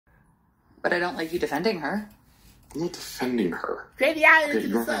But I don't like you defending her. I'm not defending her. Crazy.Alvin. Okay,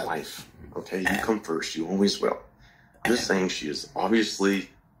 you're my wife. Okay, you come first. You always will. I'm just saying she is obviously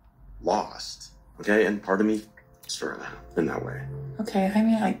lost. Okay, and part of me started out in that way. Okay, I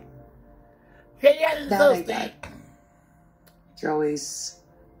mean, Crazy.Alvin is that so I get. You're always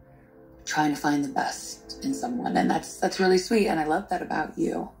trying to find the best in someone, and that's really sweet, and I love that about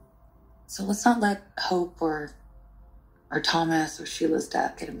you. So let's not let Hope or Thomas or Sheila's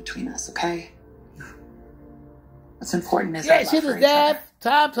death get in between us, okay? What's important is our love for Sheila's each death,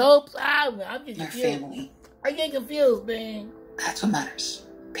 Tom's hopes. I'm other. getting Their confused. family. I get confused, man. That's what matters,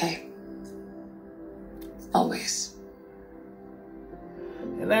 okay? Always.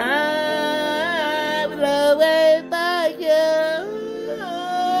 And I will always love you.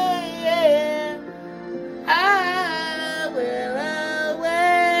 Yeah. I will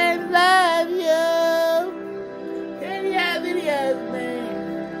always love you. Crazy.Alvin,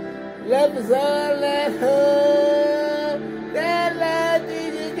 man. Love is all at home. That love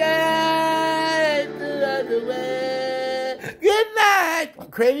is God to the way. Good night.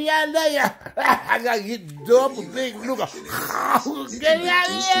 Crazy.Alvin. I gotta get double big look.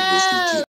 Crazy.Alvin.